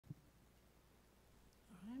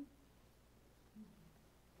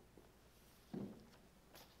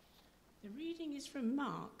reading is from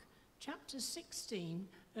Mark, chapter 16,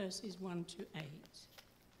 verses 1 to 8.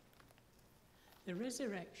 The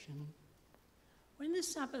resurrection. When the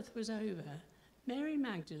Sabbath was over, Mary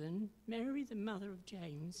Magdalene, Mary the mother of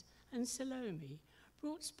James, and Salome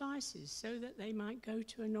brought spices so that they might go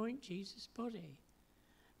to anoint Jesus' body.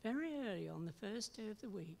 Very early on the first day of the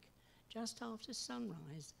week, just after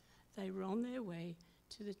sunrise, they were on their way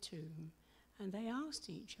to the tomb, and they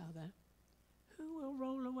asked each other, "Who will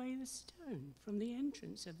roll away the stone from the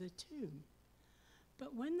entrance of the tomb?"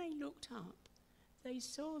 But when they looked up, they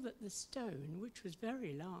saw that the stone, which was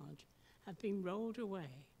very large, had been rolled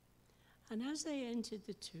away. And as they entered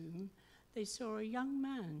the tomb, they saw a young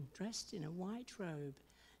man dressed in a white robe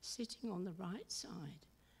sitting on the right side,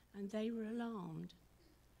 and they were alarmed.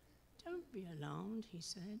 "Don't be alarmed," he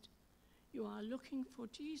said. "You are looking for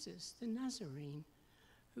Jesus, the Nazarene,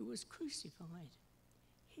 who was crucified.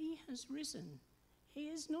 He has risen. He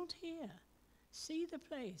is not here. See the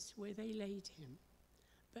place where they laid him.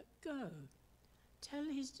 But go, tell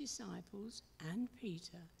his disciples and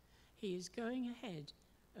Peter, he is going ahead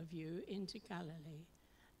of you into Galilee.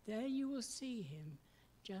 There you will see him,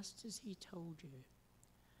 just as he told you."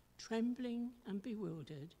 Trembling and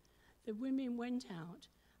bewildered, the women went out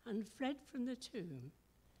and fled from the tomb.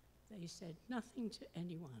 They said nothing to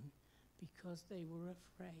anyone because they were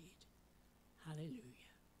afraid. Hallelujah.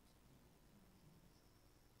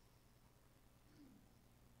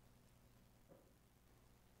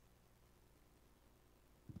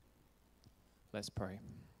 Let's pray.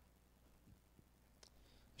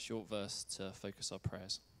 A short verse to focus our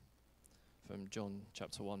prayers. From John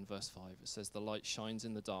chapter 1, verse 5, it says, "The light shines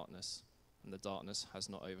in the darkness, and the darkness has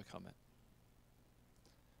not overcome it."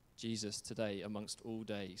 Jesus, today, amongst all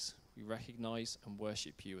days, we recognize and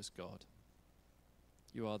worship you as God.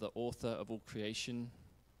 You are the author of all creation.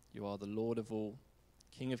 You are the Lord of all,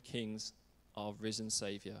 King of kings, our risen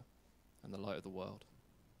Savior, and the light of the world.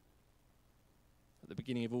 At the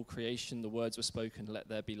beginning of all creation, the words were spoken, "Let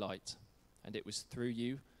there be light." And it was through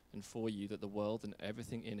you and for you that the world and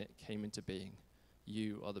everything in it came into being.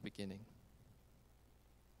 You are the beginning.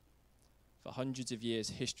 For hundreds of years,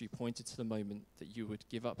 history pointed to the moment that you would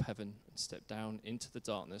give up heaven and step down into the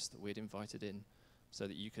darkness that we'd invited in so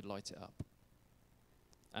that you could light it up.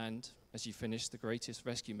 And as you finished the greatest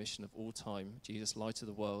rescue mission of all time, Jesus, light of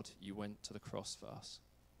the world, you went to the cross for us.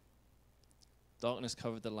 Darkness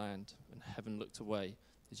covered the land, and heaven looked away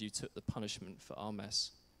as you took the punishment for our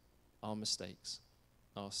mess, our mistakes,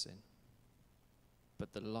 our sin.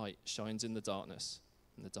 But the light shines in the darkness,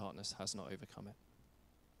 and the darkness has not overcome it.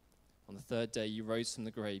 On the third day, you rose from the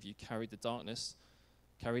grave. You carried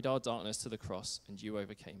our darkness to the cross, and you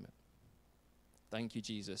overcame it. Thank you,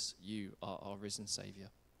 Jesus. You are our risen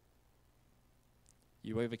Savior.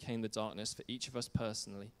 You overcame the darkness for each of us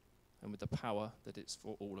personally, and with the power that it's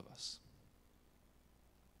for all of us.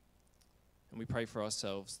 And we pray for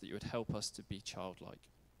ourselves that you would help us to be childlike.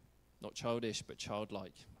 Not childish, but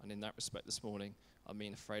childlike. And in that respect this morning, I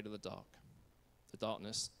mean afraid of the dark. The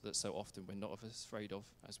darkness that so often we're not as afraid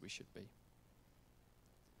of as we should be.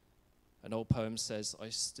 An old poem says, "I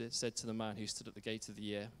said to the man who stood at the gate of the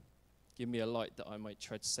year, 'Give me a light that I might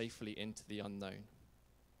tread safely into the unknown.'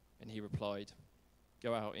 And he replied,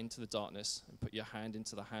 'Go out into the darkness and put your hand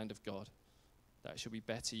into the hand of God. That shall be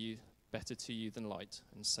better to you than light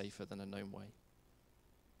and safer than a known way.'"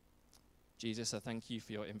 Jesus, I thank you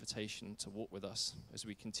for your invitation to walk with us as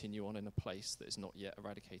we continue on in a place that is not yet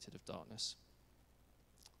eradicated of darkness.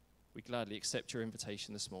 We gladly accept your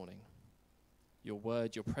invitation this morning. Your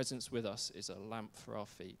word, your presence with us is a lamp for our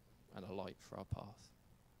feet and a light for our path.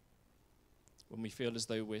 When we feel as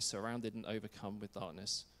though we're surrounded and overcome with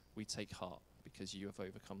darkness, we take heart because you have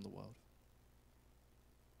overcome the world.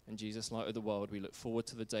 And Jesus, light of the world, we look forward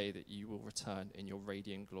to the day that you will return in your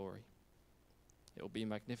radiant glory. It will be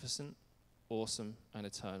magnificent, awesome, and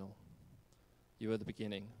eternal. You are the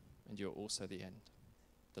beginning, and you are also the end.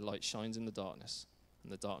 The light shines in the darkness,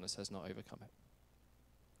 and the darkness has not overcome it.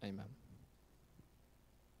 Amen.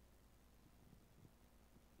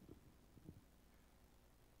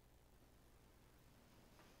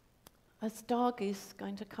 As Doug is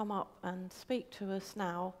going to come up and speak to us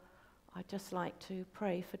now, I'd just like to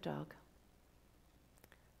pray for Doug.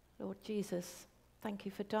 Lord Jesus, thank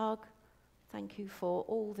you for Doug. Thank you for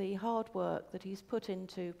all the hard work that he's put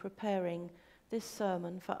into preparing this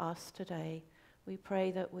sermon for us today. We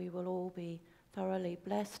pray that we will all be thoroughly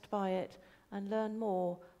blessed by it and learn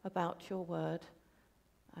more about your word.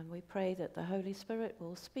 And we pray that the Holy Spirit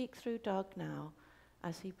will speak through Doug now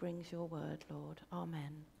as he brings your word, Lord.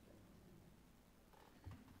 Amen.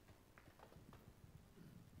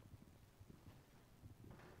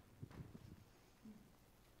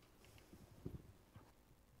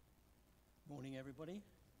 everybody.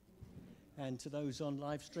 And to those on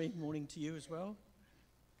Livestream, morning to you as well.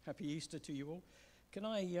 Happy Easter to you all. Can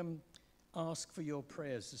I ask for your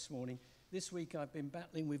prayers this morning? This week I've been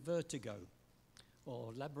battling with vertigo,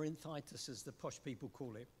 or labyrinthitis as the posh people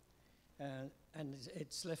call it. And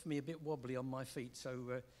it's left me a bit wobbly on my feet,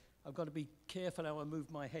 so I've got to be careful how I move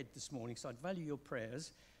my head this morning. So I'd value your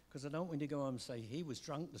prayers, because I don't want you to go home and say, he was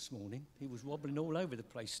drunk this morning. He was wobbling all over the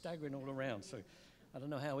place, staggering all around. So I don't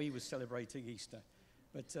know how he was celebrating Easter.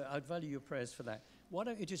 But I'd value your prayers for that. Why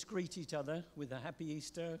don't you just greet each other with a happy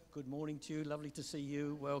Easter. Good morning to you. Lovely to see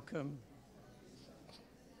you. Welcome.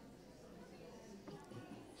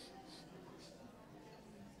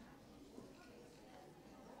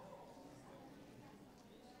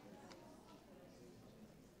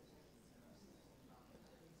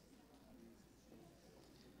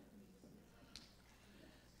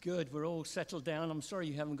 Good. We're all settled down. I'm sorry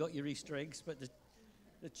you haven't got your Easter eggs, but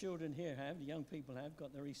the children here have, the young people have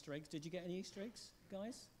got their Easter eggs. Did you get any Easter eggs,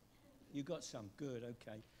 guys? You got some. Good,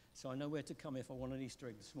 okay. So I know where to come if I want an Easter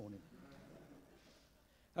egg this morning.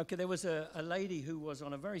 Okay, there was a lady who was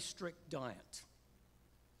on a very strict diet.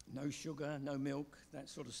 No sugar, no milk, that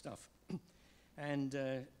sort of stuff. And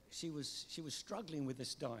she was struggling with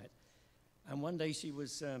this diet. And one day she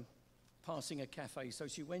was passing a cafe, so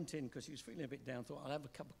she went in because she was feeling a bit down, thought, I'll have a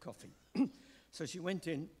cup of coffee. So she went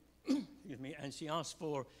in, excuse me, and she asked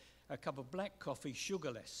for a cup of black coffee,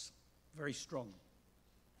 sugarless, very strong.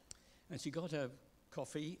 And she got her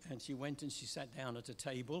coffee, and she went and she sat down at a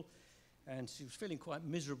table, and she was feeling quite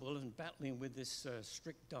miserable and battling with this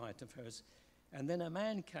strict diet of hers. And then a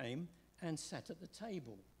man came and sat at the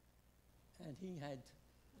table, and he had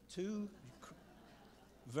two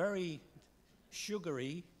very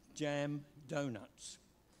sugary jam donuts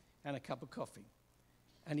and a cup of coffee.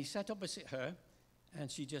 And he sat opposite her,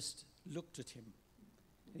 and she just looked at him.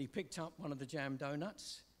 And he picked up one of the jam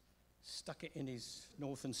donuts, stuck it in his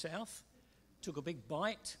north and south, took a big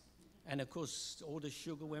bite, and of course all the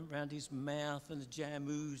sugar went round his mouth and the jam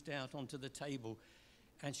oozed out onto the table,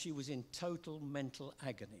 and she was in total mental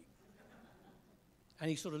agony. And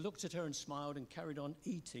he sort of looked at her and smiled and carried on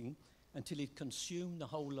eating until he'd consumed the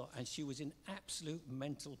whole lot, and she was in absolute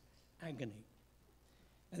mental agony.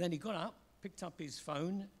 And then he got up, picked up his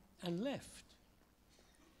phone, and left.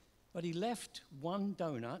 But he left one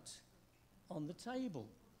donut on the table.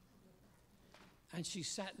 And she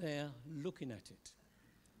sat there looking at it.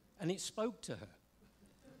 And it spoke to her.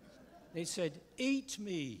 It said, eat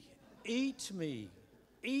me, eat me,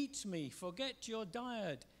 eat me, forget your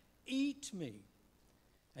diet, eat me.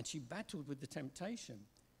 And she battled with the temptation.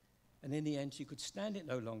 And in the end, she could stand it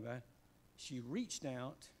no longer. She reached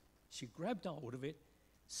out, she grabbed hold of it,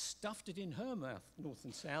 stuffed it in her mouth, north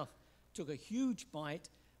and south, took a huge bite,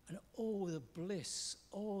 and all the bliss,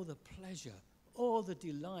 all the pleasure, all the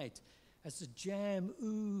delight as the jam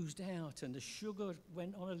oozed out and the sugar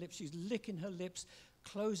went on her lips. She's licking her lips,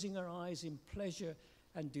 closing her eyes in pleasure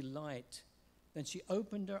and delight. Then she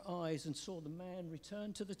opened her eyes and saw the man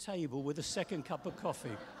return to the table with a second cup of coffee.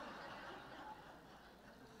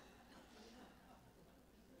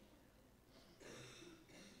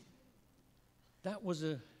 That was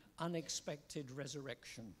an unexpected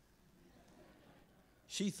resurrection.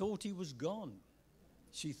 She thought he was gone.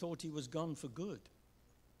 She thought he was gone for good.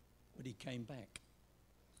 But he came back.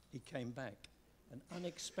 He came back. An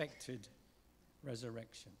unexpected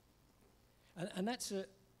resurrection. And that's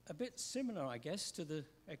a bit similar, I guess, to the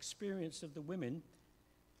experience of the women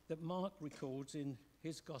that Mark records in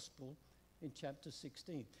his gospel in chapter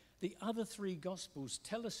 16. The other three gospels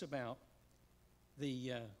tell us about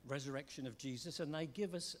the resurrection of Jesus, and they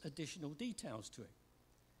give us additional details to it.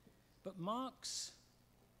 But Mark's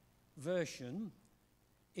version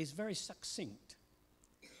is very succinct,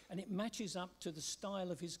 and it matches up to the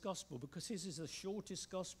style of his gospel, because his is the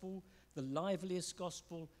shortest gospel, the liveliest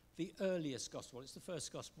gospel, the earliest gospel. It's the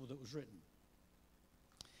first gospel that was written.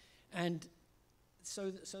 And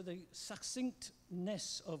so the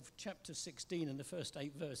succinctness of chapter 16 and the first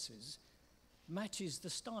 8 verses matches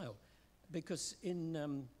the style, because in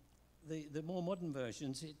the more modern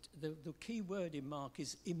versions, the key word in Mark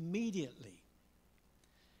is immediately.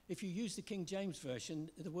 If you use the King James Version,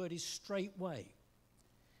 the word is straightway.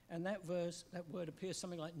 And that word appears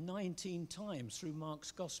something like 19 times through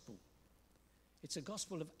Mark's gospel. It's a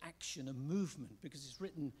gospel of action and movement, because it's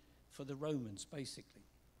written for the Romans, basically.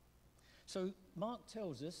 So Mark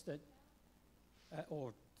tells us that,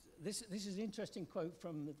 this is an interesting quote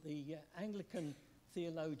from the Anglican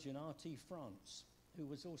theologian R.T. France, who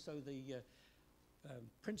was also the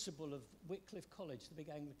principal of Wycliffe College, the big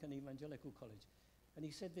Anglican evangelical college. And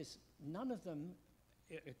he said this: none of them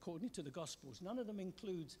according to the Gospels, none of them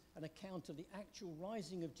includes an account of the actual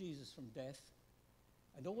rising of Jesus from death,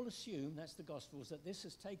 and all assume, that's the Gospels, that this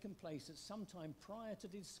has taken place at some time prior to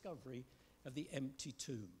the discovery of the empty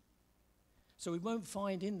tomb. So we won't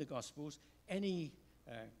find in the Gospels any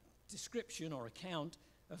description or account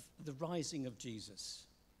of the rising of Jesus.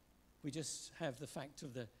 We just have the fact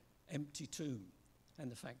of the empty tomb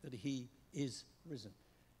and the fact that he is risen.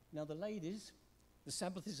 Now the ladies, the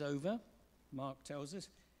Sabbath is over, Mark tells us,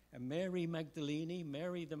 and Mary Magdalene,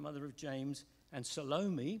 Mary the mother of James, and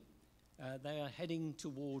Salome, they are heading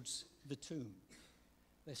towards the tomb.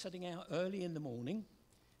 They're setting out early in the morning.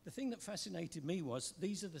 The thing that fascinated me was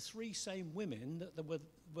these are the three same women that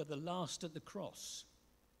were the last at the cross.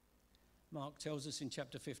 Mark tells us in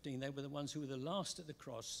chapter 15 they were the ones who were the last at the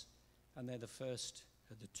cross, and they're the first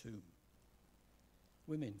at the tomb.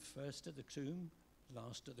 Women, first at the tomb,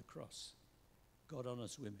 last at the cross. God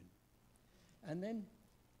honors women. And then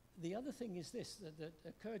the other thing is this that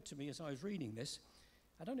occurred to me as I was reading this.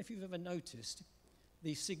 I don't know if you've ever noticed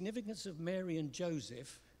the significance of Mary and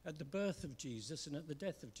Joseph at the birth of Jesus and at the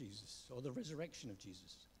death of Jesus, or the resurrection of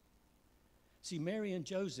Jesus. See, Mary and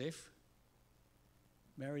Joseph,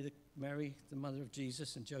 Mary the mother of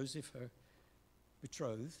Jesus, and Joseph, her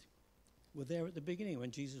betrothed, were there at the beginning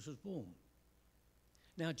when Jesus was born.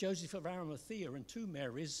 Now, Joseph of Arimathea and two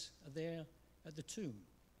Marys are there at the tomb.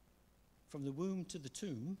 From the womb to the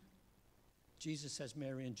tomb, Jesus has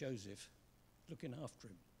Mary and Joseph looking after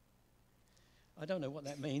him. I don't know what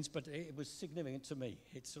that means, but it was significant to me.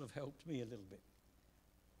 It sort of helped me a little bit.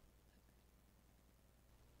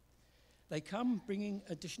 They come bringing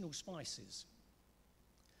additional spices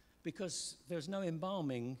because there's no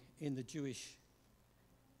embalming in the Jewish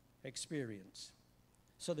experience.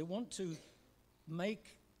 So they want to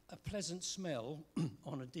make a pleasant smell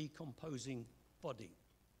on a decomposing body.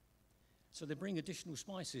 So they bring additional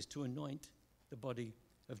spices to anoint the body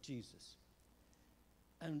of Jesus.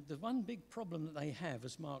 And the one big problem that they have,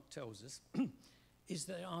 as Mark tells us, is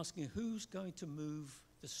they're asking who's going to move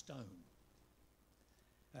the stone.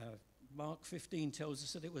 Mark 15 tells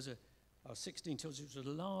us that it was 16 tells us it was a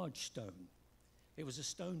large stone. It was a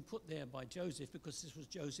stone put there by Joseph because this was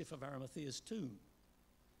Joseph of Arimathea's tomb.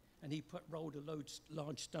 And he rolled a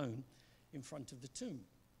large stone in front of the tomb.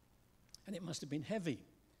 And it must have been heavy.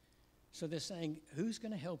 So they're saying, who's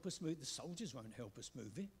going to help us move? The soldiers won't help us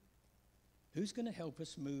move it. Who's going to help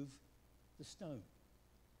us move the stone?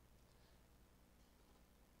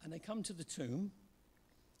 And they come to the tomb,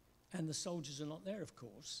 and the soldiers are not there, of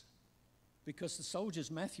course, because the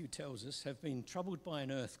soldiers, Matthew tells us, have been troubled by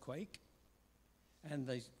an earthquake, and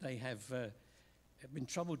they have been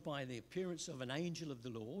troubled by the appearance of an angel of the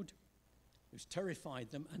Lord who's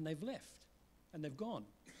terrified them, and they've left, and they've gone.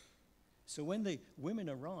 So when the women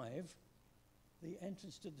arrive, the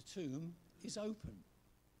entrance to the tomb is open.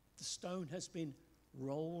 The stone has been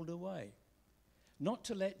rolled away, not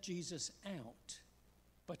to let Jesus out,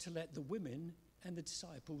 but to let the women and the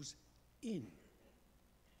disciples in.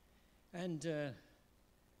 And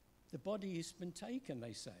the body has been taken,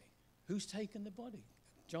 they say. Who's taken the body?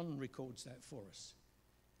 John records that for us.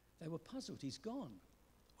 They were puzzled. He's gone.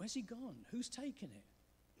 Where's he gone? Who's taken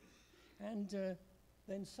it? And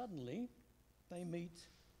then suddenly they meet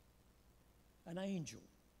an angel.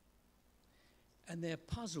 And their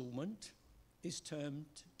puzzlement is termed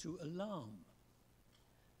to alarm.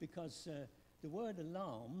 Because the word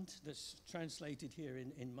alarmed, that's translated here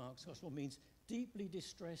in Mark's Gospel, means deeply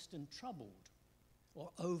distressed and troubled or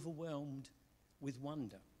overwhelmed with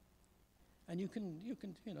wonder. And you can,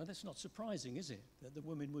 that's not surprising, is it? That the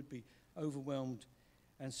women would be overwhelmed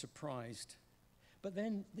and surprised. But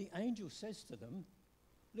then the angel says to them,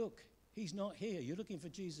 look, he's not here. You're looking for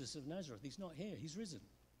Jesus of Nazareth. He's not here. He's risen.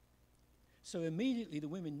 So immediately the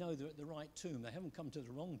women know they're at the right tomb. They haven't come to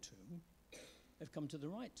the wrong tomb. They've come to the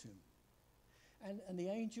right tomb. And the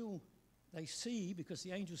angel, they see, because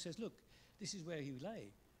the angel says, look, this is where he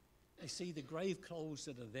lay. They see the grave clothes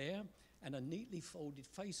that are there, and a neatly folded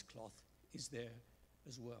face cloth is there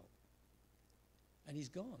as well. And he's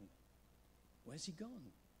gone. Where's he gone?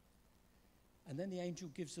 And then the angel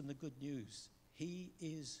gives them the good news. He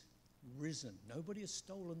is risen. Nobody has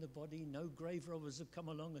stolen the body. No grave robbers have come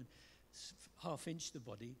along and half-inched the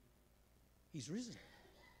body. He's risen.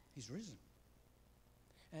 He's risen.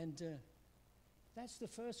 And that's the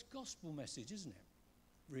first gospel message, isn't it?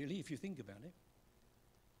 Really, if you think about it.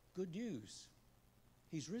 Good news.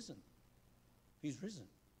 He's risen. He's risen.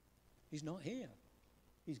 He's not here.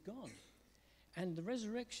 He's gone. And the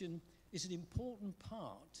resurrection is an important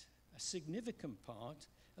part, a significant part,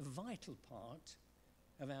 a vital part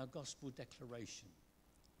of our gospel declaration.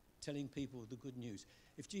 telling people the good news.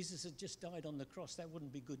 If Jesus had just died on the cross, that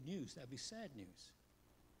wouldn't be good news. That would be sad news.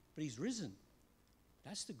 But he's risen.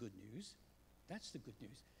 That's the good news. That's the good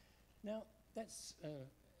news. Now, that's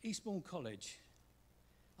Eastbourne College.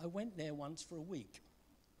 I went there once for a week.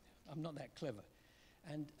 I'm not that clever.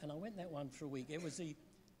 And I went there once for a week. It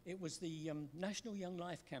was the National Young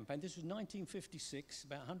Life Campaign. This was 1956,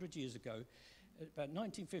 about 100 years ago. About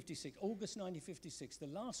 1956, August 1956, the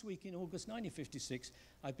last week in August 1956,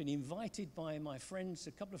 I'd been invited by my friends,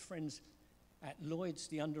 a couple of friends at Lloyd's,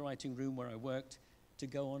 the underwriting room where I worked, to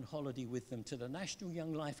go on holiday with them to the National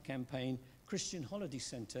Young Life Campaign Christian Holiday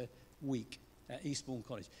Centre week at Eastbourne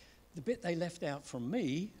College. The bit they left out from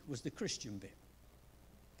me was the Christian bit.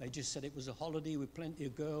 They just said it was a holiday with plenty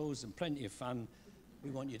of girls and plenty of fun. We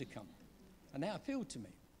want you to come. And that appealed to me.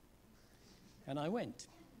 And I went.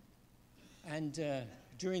 And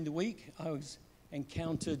during the week, I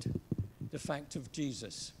encountered the fact of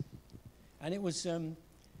Jesus. And it was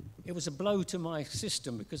a blow to my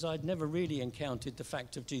system because I'd never really encountered the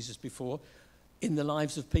fact of Jesus before in the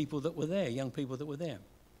lives of people that were there, young people that were there.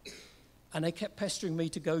 And they kept pestering me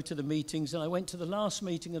to go to the meetings, and I went to the last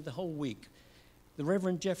meeting of the whole week. The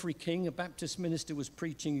Reverend Jeffrey King, a Baptist minister, was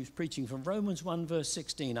preaching. He was preaching from Romans 1, verse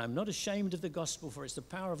 16. I'm not ashamed of the gospel, for it's the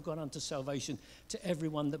power of God unto salvation to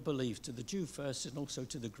everyone that believes, to the Jew first and also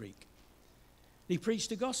to the Greek. He preached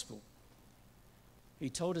the gospel. He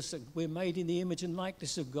told us that we're made in the image and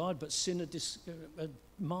likeness of God, but sin had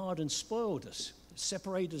marred and spoiled us,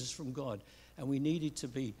 separated us from God, and we needed to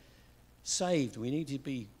be saved. We needed to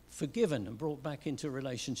be forgiven and brought back into a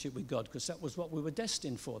relationship with God, because that was what we were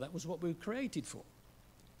destined for. That was what we were created for.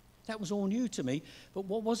 That was all new to me, but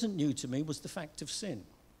what wasn't new to me was the fact of sin.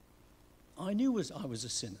 I knew I was a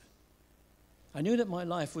sinner. I knew that my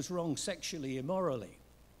life was wrong sexually, immorally.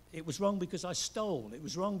 It was wrong because I stole. It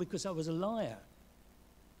was wrong because I was a liar.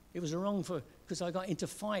 It was wrong because I got into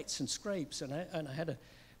fights and scrapes and I had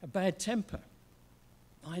a bad temper.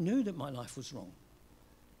 I knew that my life was wrong.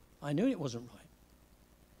 I knew it wasn't right.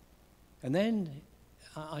 And then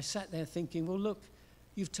I sat there thinking, well, look,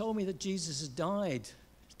 you've told me that Jesus has died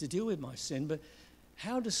to deal with my sin, but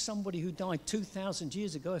how does somebody who died 2,000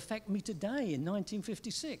 years ago affect me today in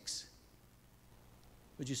 1956?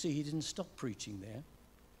 But you see, he didn't stop preaching there.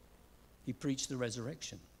 He preached the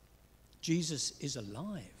resurrection. Jesus is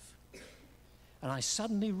alive. And I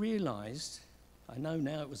suddenly realized, I know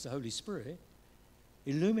now it was the Holy Spirit,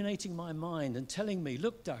 illuminating my mind and telling me,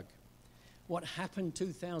 look, Doug, what happened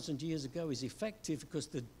 2,000 years ago is effective because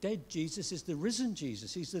the dead Jesus is the risen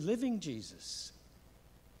Jesus. He's the living Jesus.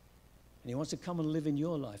 And he wants to come and live in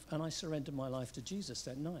your life. And I surrendered my life to Jesus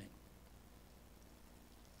that night.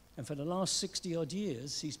 And for the last 60-odd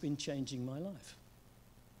years, he's been changing my life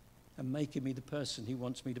and making me the person he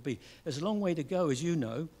wants me to be. There's a long way to go, as you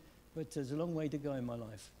know, but there's a long way to go in my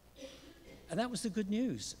life. And that was the good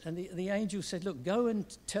news. And the angel said, look, go and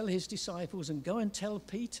tell his disciples and go and tell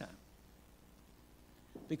Peter.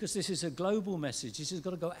 Because this is a global message. This has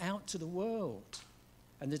got to go out to the world.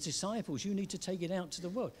 And the disciples, you need to take it out to the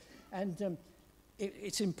world. And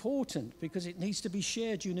it's important because it needs to be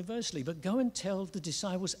shared universally. But go and tell the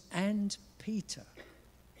disciples and Peter.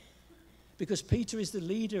 Because Peter is the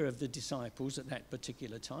leader of the disciples at that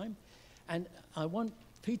particular time. And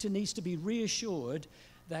Peter needs to be reassured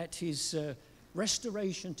that his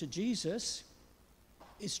restoration to Jesus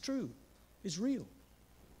is true, is real.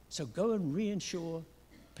 So go and reassure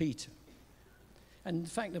Peter. And the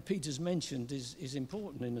fact that Peter's mentioned is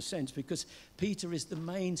important in a sense because Peter is the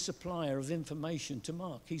main supplier of information to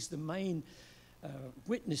Mark. He's the main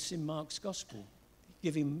witness in Mark's gospel,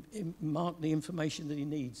 giving Mark the information that he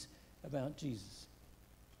needs about Jesus.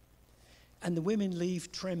 And the women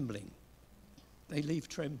leave trembling. They leave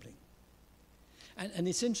trembling. And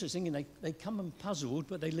it's interesting, and they come and puzzled,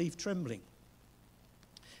 but they leave trembling.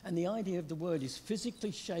 And the idea of the word is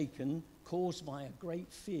physically shaken, caused by a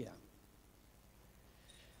great fear.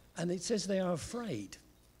 And it says they are afraid,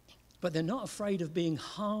 but they're not afraid of being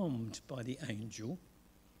harmed by the angel.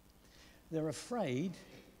 They're afraid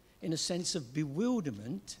in a sense of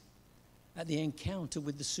bewilderment at the encounter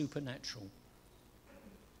with the supernatural.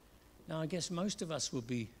 Now, I guess most of us would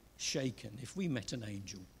be shaken if we met an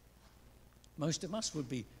angel. Most of us would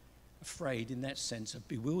be afraid in that sense of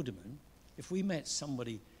bewilderment if we met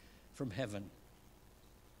somebody from heaven.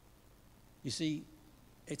 You see,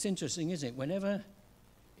 it's interesting, isn't it? Whenever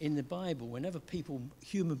in the Bible, whenever people,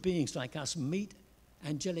 human beings like us, meet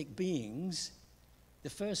angelic beings, the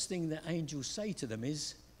first thing that angels say to them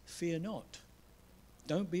is, fear not.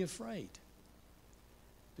 Don't be afraid.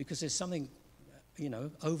 Because there's something,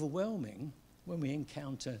 overwhelming when we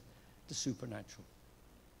encounter the supernatural.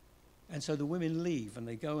 And so the women leave, and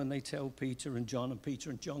they go and they tell Peter and John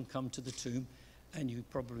come to the tomb, and you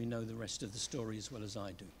probably know the rest of the story as well as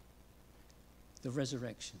I do. The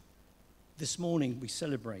resurrection. This morning we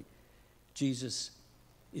celebrate Jesus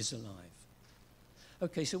is alive.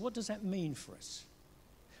 Okay, so what does that mean for us?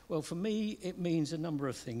 Well, for me, it means a number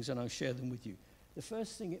of things, and I'll share them with you. The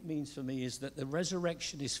first thing it means for me is that the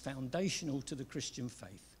resurrection is foundational to the Christian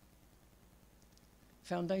faith.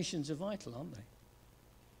 Foundations are vital, aren't they?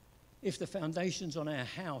 If the foundations on our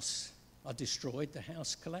house are destroyed, the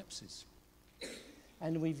house collapses.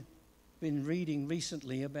 And we've been reading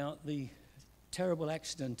recently about the terrible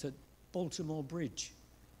accident at Baltimore Bridge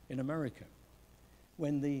in America,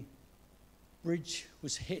 when the bridge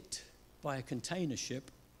was hit by a container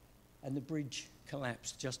ship and the bridge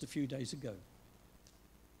collapsed just a few days ago.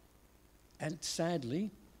 And sadly,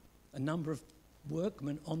 a number of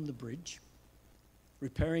workmen on the bridge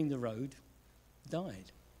repairing the road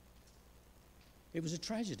died. It was a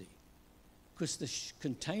tragedy because the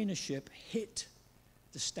container ship hit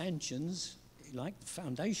the stanchions, like the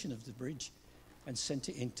foundation of the bridge, and sent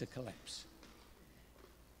it into collapse.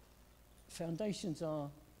 Foundations are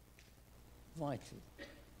vital.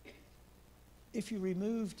 If you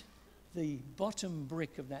removed the bottom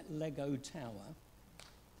brick of that Lego tower,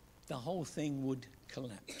 the whole thing would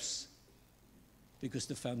collapse because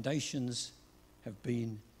the foundations have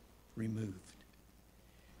been removed.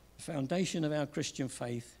 The foundation of our Christian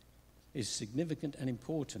faith is significant and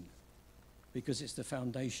important because it's the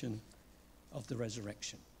foundation of the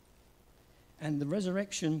resurrection. And the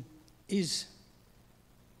resurrection is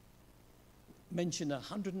mentioned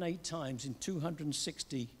 108 times in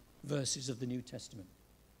 260 verses of the New Testament.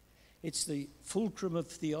 It's the fulcrum of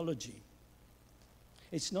theology.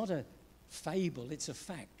 It's not a fable, it's a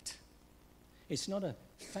fact. It's not a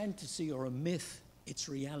fantasy or a myth, it's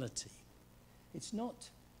reality. It's not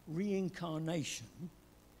reincarnation.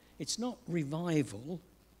 It's not revival.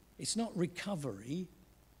 It's not recovery.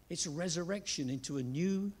 It's resurrection into a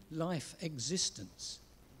new life existence.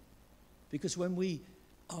 Because when we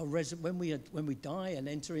die and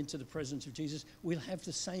enter into the presence of Jesus, we'll have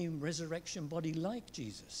the same resurrection body like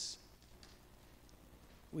Jesus.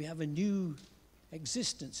 We have a new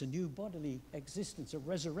existence, a new bodily existence, a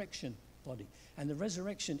resurrection body. And the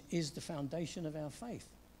resurrection is the foundation of our faith.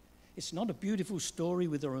 It's not a beautiful story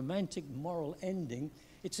with a romantic moral ending.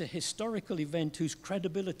 It's a historical event whose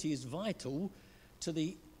credibility is vital to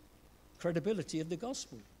the credibility of the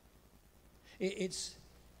gospel. It's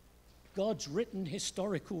God's written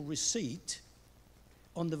historical receipt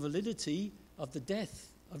on the validity of the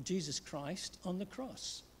death of Jesus Christ on the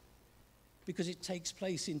cross, because it takes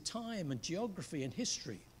place in time and geography and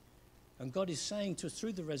history. And God is saying to us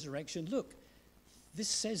through the resurrection, look, this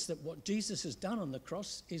says that what Jesus has done on the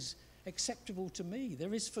cross is acceptable to me.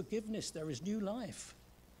 There is forgiveness, there is new life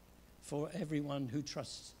for everyone who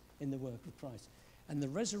trusts in the work of Christ. And the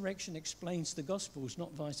resurrection explains the Gospels,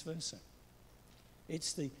 not vice versa.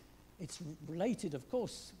 It's related, of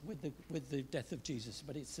course, with the death of Jesus,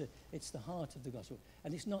 but it's the heart of the gospel.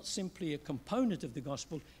 And it's not simply a component of the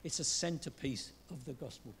gospel, it's a centerpiece of the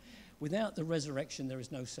gospel. Without the resurrection, there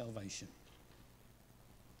is no salvation.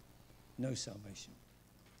 No salvation.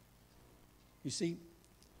 You see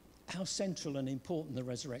how central and important the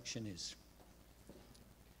resurrection is.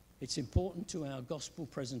 It's important to our gospel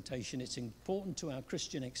presentation. It's important to our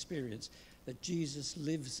Christian experience that Jesus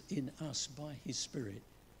lives in us by his Spirit,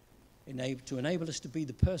 to enable us to be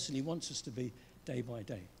the person he wants us to be day by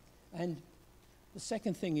day. And the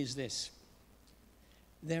second thing is this.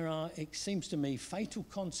 There are, it seems to me, fatal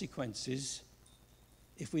consequences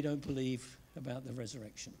if we don't believe about the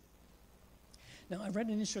resurrection. Now, I read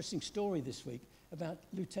an interesting story this week about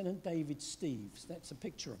Lieutenant David Steves. That's a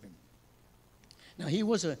picture of him. Now, he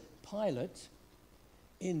was a pilot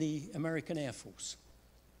in the American Air Force.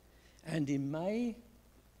 And in May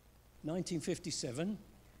 1957,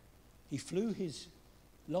 he flew his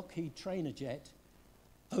Lockheed trainer jet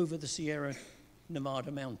over the Sierra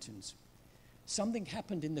Nevada mountains. Something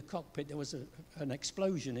happened in the cockpit. There was an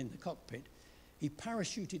explosion in the cockpit. He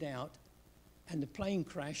parachuted out, and the plane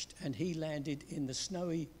crashed, and he landed in the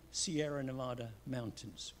snowy Sierra Nevada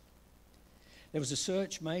mountains. There was a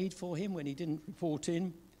search made for him when he didn't report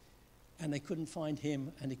in, and they couldn't find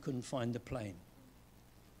him, and they couldn't find the plane.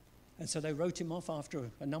 And so they wrote him off after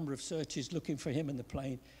a number of searches looking for him and the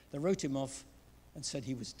plane. They wrote him off and said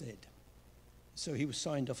he was dead. So he was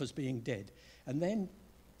signed off as being dead. And then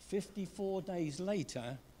 54 days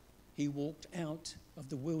later, he walked out of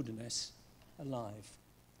the wilderness alive.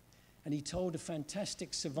 And he told a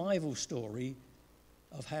fantastic survival story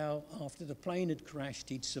of how after the plane had crashed,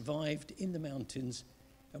 he'd survived in the mountains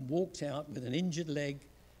and walked out with an injured leg,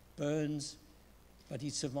 burns, but he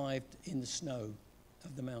survived in the snow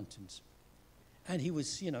of the mountains. And he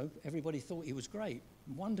was, everybody thought he was great,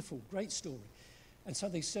 wonderful, great story. And so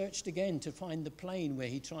they searched again to find the plane where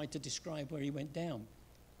he tried to describe where he went down.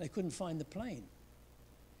 They couldn't find the plane.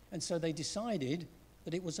 And so they decided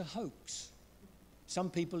that it was a hoax. Some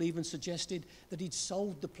people even suggested that he'd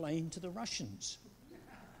sold the plane to the Russians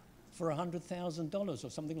for $100,000 or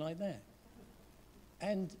something like that.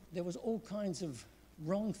 And there was all kinds of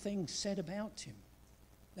wrong things said about him.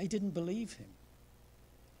 They didn't believe him.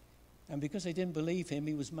 And because they didn't believe him,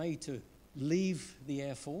 he was made to leave the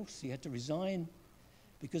Air Force. He had to resign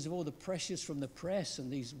because of all the pressures from the press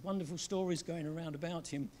and these wonderful stories going around about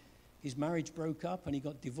him. His marriage broke up and he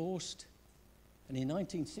got divorced. And in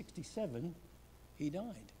 1967, he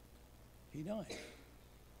died. He died.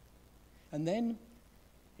 And then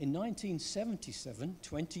in 1977,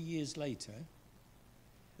 20 years later,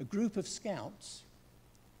 a group of scouts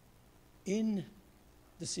in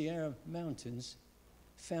the Sierra Mountains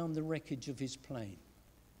found the wreckage of his plane.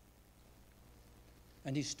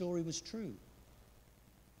 And his story was true.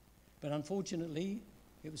 But unfortunately,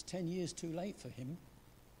 it was 10 years too late for him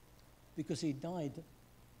because he died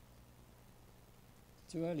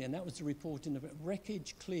too early. And that was the report in the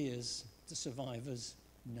wreckage clears the survivor's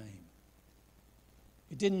name.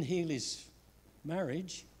 It didn't heal his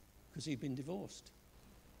marriage because he'd been divorced.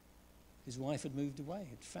 His wife had moved away,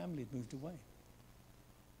 his family had moved away.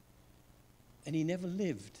 And he never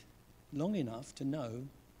lived long enough to know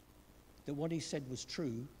that what he said was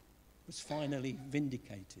true was finally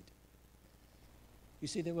vindicated. You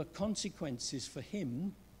see, there were consequences for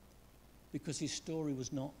him because his story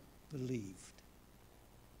was not believed.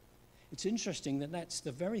 It's interesting that that's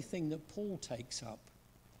the very thing that Paul takes up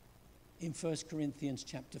in 1 Corinthians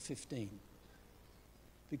chapter 15.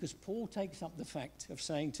 Because Paul takes up the fact of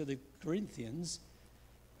saying to the Corinthians,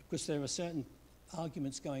 because there are certain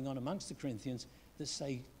arguments going on amongst the Corinthians that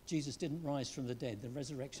say Jesus didn't rise from the dead, the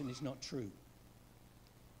resurrection is not true.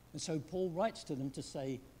 And so Paul writes to them to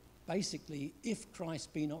say, basically, if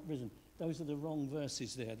Christ be not risen, those are the wrong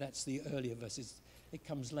verses there. That's the earlier verses. It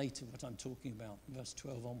comes later, what I'm talking about, verse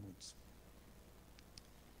 12 onwards.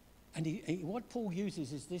 And what Paul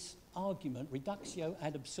uses is this argument, reductio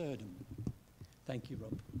ad absurdum. Thank you,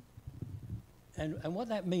 Rob. And what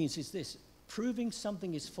that means is this: proving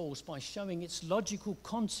something is false by showing its logical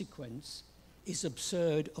consequence is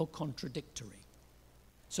absurd or contradictory.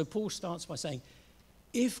 So Paul starts by saying,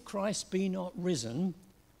 if Christ be not risen,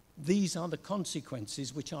 these are the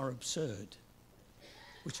consequences which are absurd.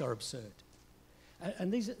 Which are absurd.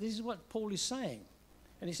 And this is what Paul is saying.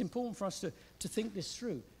 And it's important for us to think this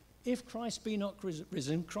through. If Christ be not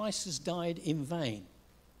risen, Christ has died in vain.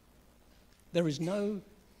 There is no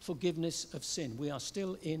forgiveness of sin. We are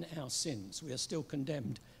still in our sins. We are still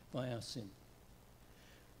condemned by our sin.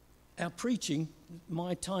 Our preaching,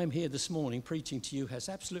 my time here this morning preaching to you, has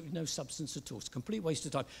absolutely no substance at all. It's a complete waste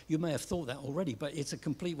of time. You may have thought that already, but it's a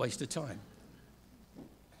complete waste of time.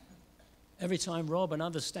 Every time Rob and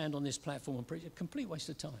others stand on this platform and preach, a complete waste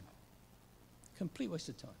of time. Complete waste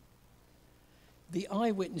of time. The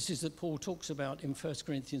eyewitnesses that Paul talks about in 1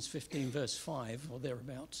 Corinthians 15, verse 5, or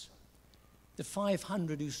thereabouts, the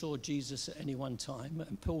 500 who saw Jesus at any one time,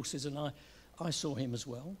 and Paul says, and I saw him as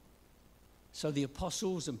well. So the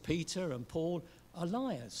apostles and Peter and Paul are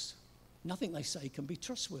liars. Nothing they say can be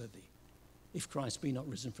trustworthy if Christ be not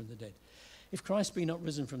risen from the dead. If Christ be not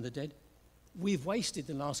risen from the dead, we've wasted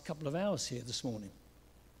the last couple of hours here this morning.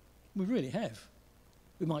 We really have.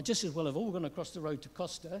 We might just as well have all gone across the road to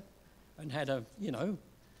Costa and had a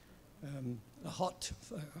hot,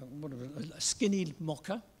 a skinny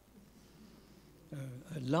mocha,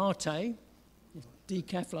 a latte,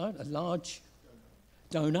 decaf latte, a large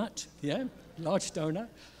donut, large donut.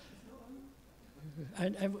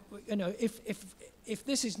 And if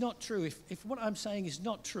this is not true, if what I'm saying is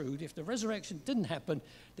not true, if the resurrection didn't happen,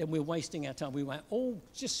 then we're wasting our time. We might all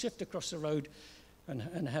just shift across the road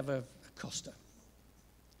and have a Costa.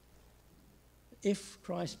 If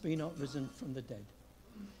Christ be not risen from the dead.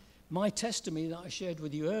 My testimony that I shared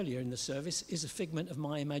with you earlier in the service is a figment of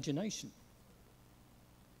my imagination.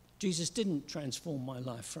 Jesus didn't transform my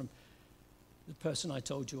life from the person I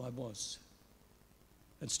told you I was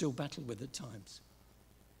and still battle with at times.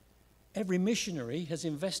 Every missionary has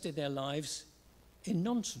invested their lives in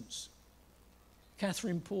nonsense.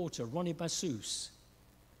 Catherine Porter, Ronnie Bassus,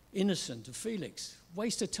 Innocent, Felix,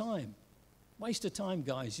 waste of time. Waste of time,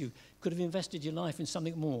 guys. You could have invested your life in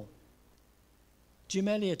something more. Jim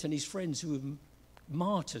Elliot and his friends who were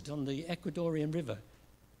martyred on the Ecuadorian river,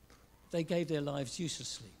 they gave their lives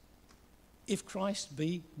uselessly. if Christ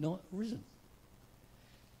be not risen.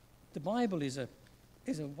 The Bible is a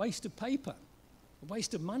waste of paper, a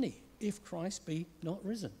waste of money, if Christ be not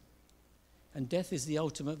risen. And death is the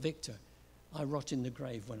ultimate victor. I rot in the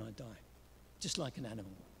grave when I die, just like an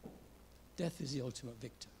animal. Death is the ultimate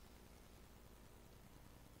victor.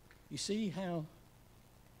 You see how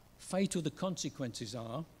fatal the consequences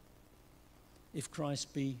are if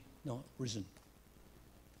Christ be not risen.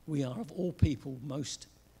 We are, of all people, most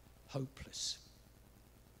hopeless.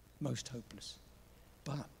 Most hopeless.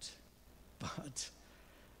 But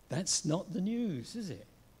that's not the news, is it?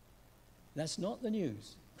 That's not the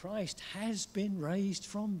news. Christ has been raised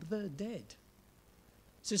from the dead.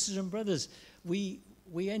 Sisters and brothers, we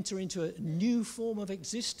enter into a new form of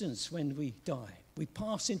existence when we die. We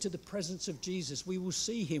pass into the presence of Jesus. We will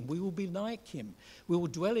see him. We will be like him. We will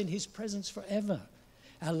dwell in his presence forever.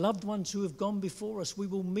 Our loved ones who have gone before us, we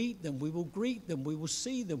will meet them. We will greet them. We will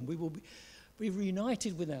see them. We will be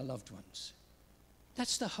reunited with our loved ones.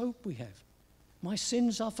 That's the hope we have. My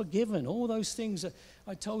sins are forgiven. All those things that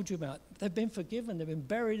I told you about, they've been forgiven. They've been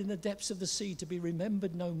buried in the depths of the sea to be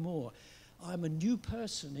remembered no more. I'm a new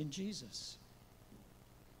person in Jesus.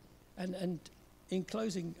 And in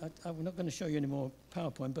closing, I'm not going to show you any more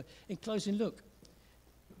PowerPoint, but in closing, look,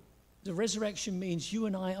 the resurrection means you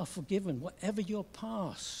and I are forgiven. Whatever your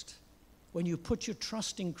past, when you put your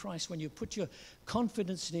trust in Christ, when you put your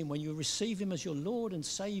confidence in him, when you receive him as your Lord and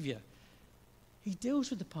Savior, he deals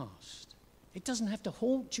with the past. It doesn't have to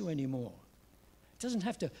haunt you anymore. It doesn't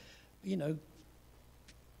have to,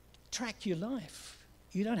 track your life.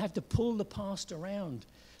 You don't have to pull the past around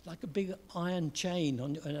like a big iron chain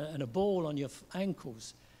and a ball on your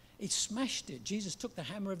ankles. It smashed it. Jesus took the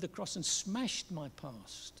hammer of the cross and smashed my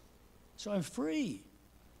past. So I'm free.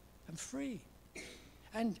 I'm free.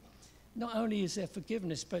 And not only is there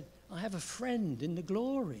forgiveness, but I have a friend in the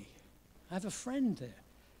glory. I have a friend there.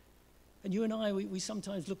 And you and I, we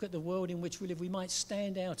sometimes look at the world in which we live. We might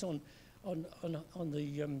stand out on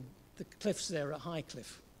the cliffs there at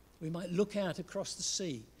Highcliffe. We might look out across the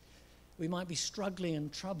sea. We might be struggling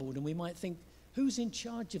and troubled, and we might think, who's in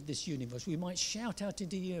charge of this universe? We might shout out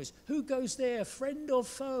into the universe, who goes there, friend or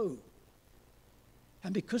foe?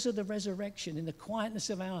 And because of the resurrection, in the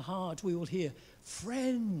quietness of our hearts, we will hear,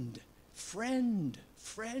 friend, friend,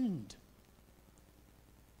 friend.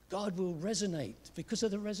 God will resonate because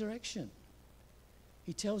of the resurrection.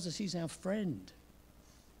 He tells us he's our friend.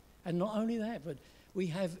 And not only that, but we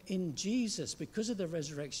have in Jesus, because of the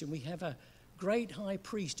resurrection, we have a great high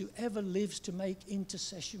priest who ever lives to make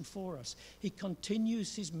intercession for us. He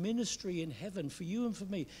continues his ministry in heaven for you and for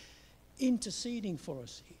me, interceding for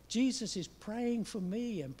us. Jesus is praying for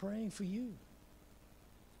me and praying for you.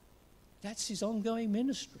 That's his ongoing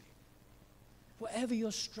ministry. Whatever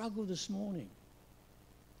your struggle this morning,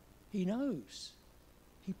 he knows.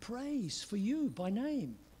 He prays for you by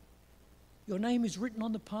name. Your name is written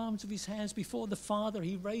on the palms of his hands before the Father.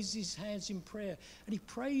 He raises his hands in prayer and he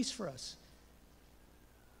prays for us.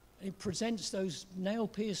 And he presents those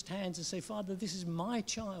nail-pierced hands and says, Father, this is my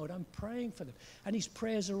child. I'm praying for them. And his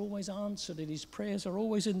prayers are always answered, and his prayers are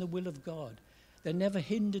always in the will of God. They're never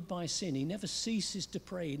hindered by sin. He never ceases to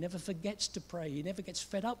pray. He never forgets to pray. He never gets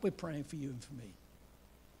fed up with praying for you and for me.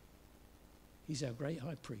 He's our great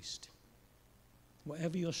high priest.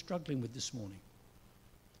 Whatever you're struggling with this morning,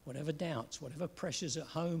 whatever doubts, whatever pressures at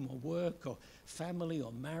home or work or family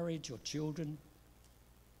or marriage or children,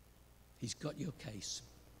 he's got your case.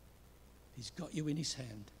 He's got you in his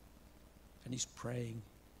hand, and he's praying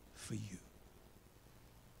for you.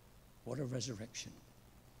 What a resurrection.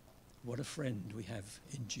 What a friend we have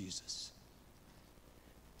in Jesus.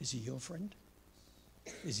 Is he your friend?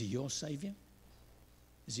 Is he your Savior?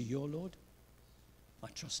 Is he your Lord? I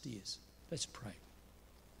trust he is. Let's pray.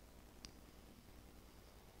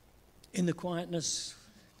 In the quietness,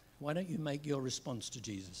 why don't you make your response to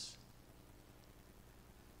Jesus?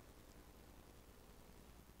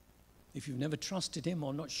 If you've never trusted him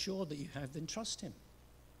or not sure that you have, then trust him.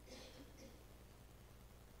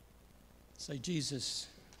 Say, Jesus,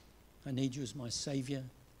 I need you as my Savior,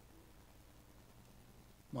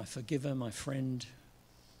 my forgiver, my friend,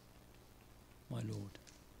 my Lord.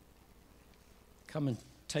 Come and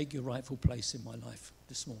take your rightful place in my life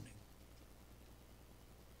this morning.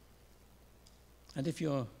 And if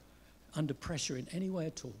you're under pressure in any way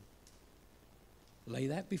at all, lay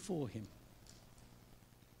that before him.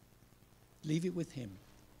 Leave it with him.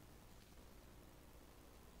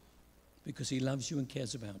 Because he loves you and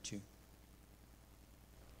cares about you.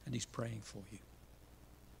 And he's praying for you.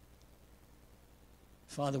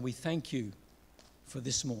 Father, we thank you for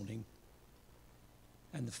this morning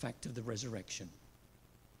and the fact of the resurrection.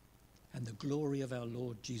 and the glory of our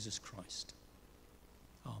Lord Jesus Christ.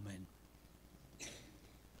 Amen.